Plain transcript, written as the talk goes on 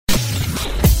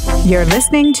You're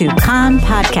listening to Kan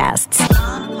Podcasts.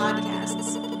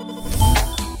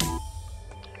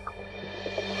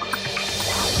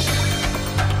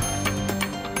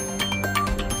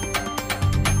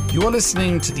 You are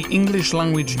listening to the English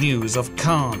language news of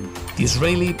Kan, the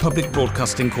Israeli Public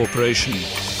Broadcasting Corporation.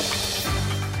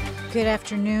 Good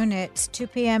afternoon. It's 2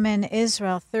 p.m. in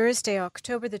Israel, Thursday,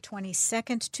 October the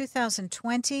 22nd,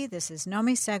 2020. This is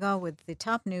Nomi Segal with the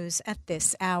top news at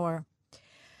this hour.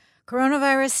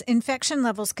 Coronavirus infection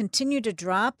levels continue to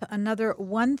drop. Another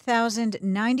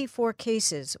 1,094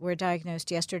 cases were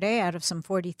diagnosed yesterday out of some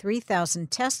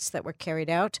 43,000 tests that were carried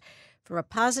out, for a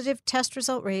positive test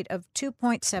result rate of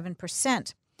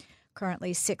 2.7%.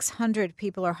 Currently, 600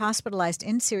 people are hospitalized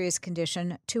in serious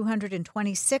condition,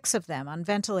 226 of them on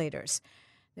ventilators.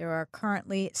 There are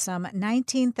currently some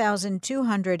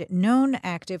 19,200 known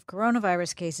active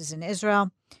coronavirus cases in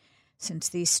Israel. Since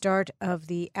the start of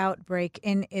the outbreak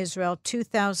in Israel,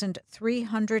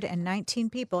 2,319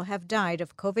 people have died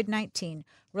of COVID-19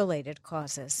 related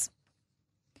causes.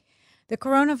 The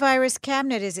coronavirus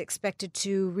cabinet is expected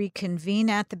to reconvene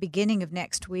at the beginning of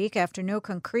next week after no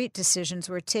concrete decisions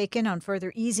were taken on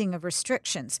further easing of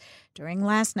restrictions during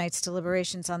last night's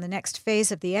deliberations on the next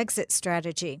phase of the exit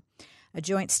strategy. A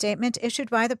joint statement issued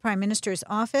by the Prime Minister's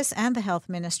office and the Health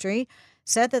Ministry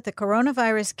said that the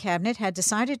coronavirus cabinet had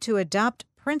decided to adopt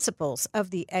principles of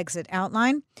the exit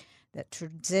outline that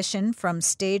transition from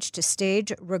stage to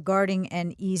stage regarding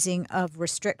an easing of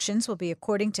restrictions will be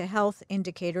according to health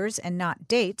indicators and not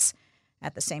dates.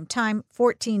 At the same time,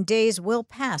 14 days will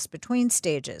pass between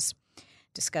stages.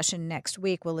 Discussion next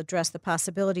week will address the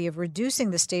possibility of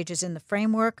reducing the stages in the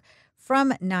framework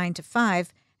from 9 to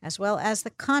 5, as well as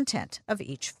the content of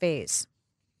each phase.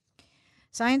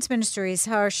 Science Minister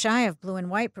Yizhar Shai of Blue and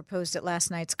White proposed at last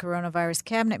night's coronavirus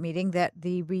cabinet meeting that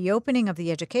the reopening of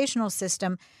the educational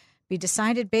system be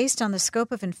decided based on the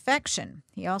scope of infection.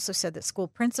 He also said that school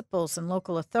principals and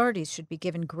local authorities should be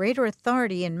given greater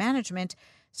authority in management,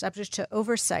 subject to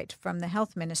oversight from the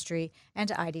Health Ministry and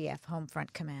IDF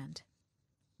Homefront Command.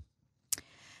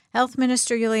 Health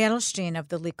Minister Yuli Edelstein of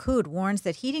the Likud warns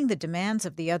that heeding the demands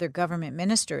of the other government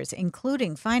ministers,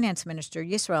 including Finance Minister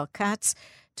Yisrael Katz,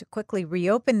 to quickly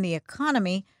reopen the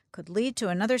economy could lead to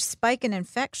another spike in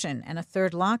infection and a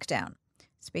third lockdown.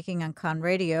 Speaking on Kan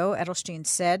Radio, Edelstein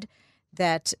said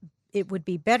that it would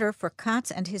be better for Katz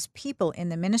and his people in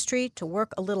the ministry to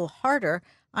work a little harder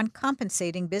on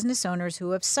compensating business owners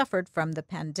who have suffered from the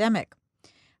pandemic.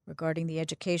 Regarding the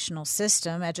educational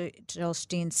system,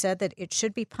 Edelstein said that it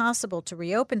should be possible to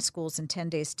reopen schools in 10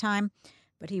 days' time,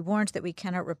 but he warned that we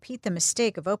cannot repeat the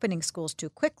mistake of opening schools too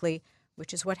quickly,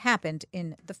 which is what happened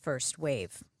in the first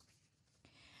wave.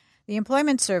 The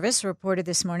Employment Service reported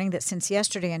this morning that since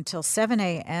yesterday until 7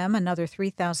 a.m., another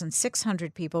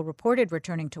 3,600 people reported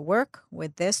returning to work.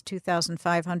 With this,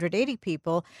 2,580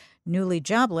 people, newly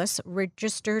jobless,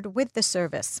 registered with the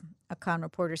service. A Kan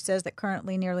reporter says that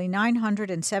currently nearly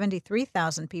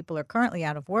 973,000 people are currently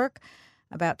out of work,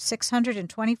 about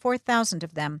 624,000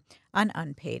 of them on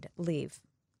unpaid leave.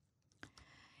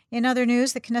 In other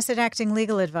news, the Knesset acting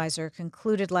legal advisor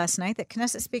concluded last night that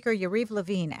Knesset Speaker Yariv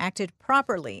Levin acted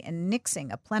properly in nixing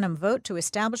a plenum vote to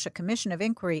establish a commission of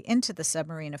inquiry into the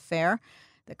submarine affair,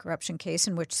 the corruption case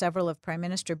in which several of Prime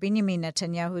Minister Benjamin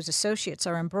Netanyahu's associates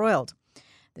are embroiled.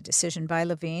 The decision by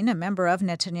Levin, a member of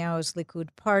Netanyahu's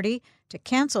Likud party, to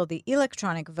cancel the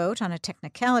electronic vote on a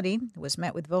technicality was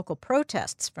met with vocal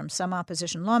protests from some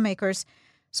opposition lawmakers,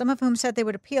 some of whom said they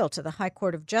would appeal to the High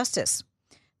Court of Justice.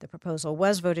 The proposal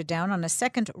was voted down on a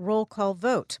second roll call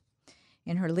vote.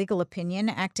 In her legal opinion,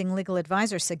 acting legal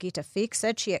advisor Sagita Fik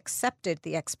said she accepted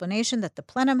the explanation that the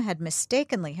plenum had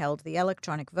mistakenly held the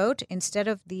electronic vote instead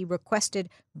of the requested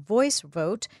voice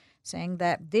vote, saying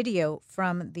that video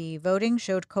from the voting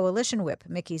showed coalition whip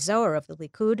Miki Zohar of the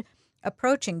Likud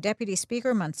approaching Deputy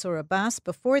Speaker Mansour Abbas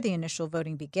before the initial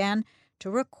voting began to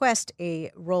request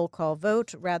a roll call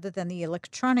vote rather than the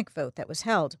electronic vote that was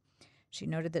held. She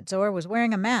noted that Zohar was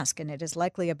wearing a mask, and it is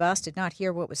likely Abbas did not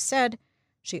hear what was said.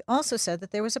 She also said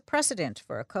that there was a precedent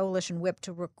for a coalition whip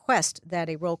to request that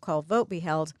a roll call vote be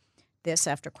held, this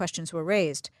after questions were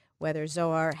raised whether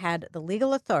Zohar had the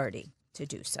legal authority to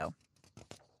do so.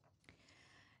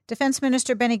 Defense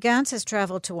Minister Benny Gantz has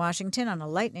traveled to Washington on a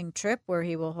lightning trip where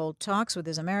he will hold talks with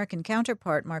his American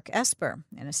counterpart, Mark Esper.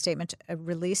 In a statement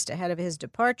released ahead of his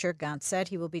departure, Gantz said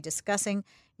he will be discussing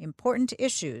important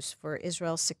issues for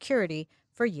Israel's security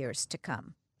for years to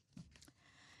come.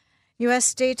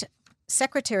 U.S.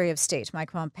 Secretary of State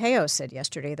Mike Pompeo said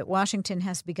yesterday that Washington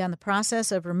has begun the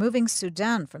process of removing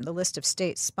Sudan from the list of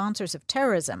state sponsors of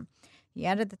terrorism. He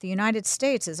added that the United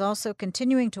States is also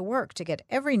continuing to work to get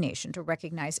every nation to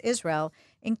recognize Israel,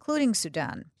 including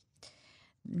Sudan.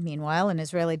 Meanwhile, an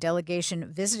Israeli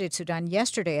delegation visited Sudan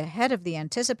yesterday ahead of the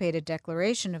anticipated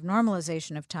declaration of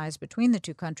normalization of ties between the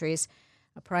two countries.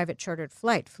 A private chartered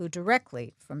flight flew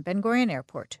directly from Ben Gurion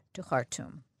Airport to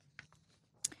Khartoum.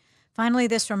 Finally,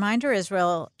 this reminder,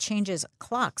 Israel changes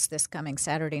clocks this coming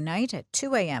Saturday night at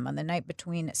 2 a.m. on the night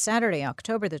between Saturday,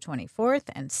 October the 24th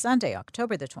and Sunday,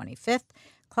 October the 25th.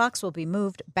 Clocks will be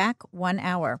moved back 1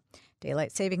 hour.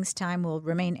 Daylight savings time will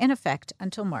remain in effect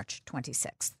until March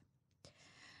 26th.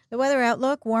 The weather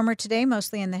outlook, warmer today,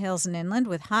 mostly in the hills and inland,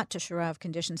 with hot to Sharav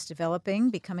conditions developing,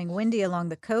 becoming windy along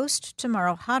the coast.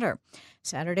 Tomorrow, hotter.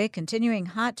 Saturday, continuing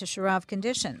hot to Sharav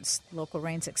conditions. Local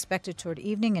rains expected toward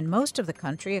evening in most of the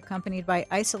country, accompanied by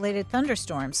isolated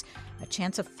thunderstorms, a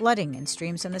chance of flooding in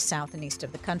streams in the south and east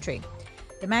of the country.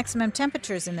 The maximum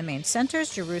temperatures in the main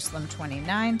centers, Jerusalem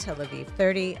 29, Tel Aviv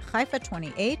 30, Haifa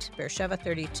 28, Beersheba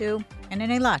 32, and in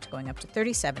Eilat going up to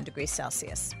 37 degrees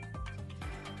Celsius.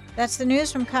 That's the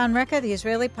news from Kan Reka, the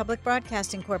Israeli Public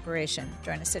Broadcasting Corporation.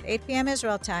 Join us at 8 p.m.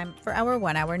 Israel time for our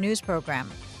one-hour news program.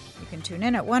 You can tune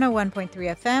in at 101.3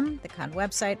 FM, the Kan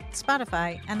website,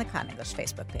 Spotify, and the Kan English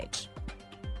Facebook page.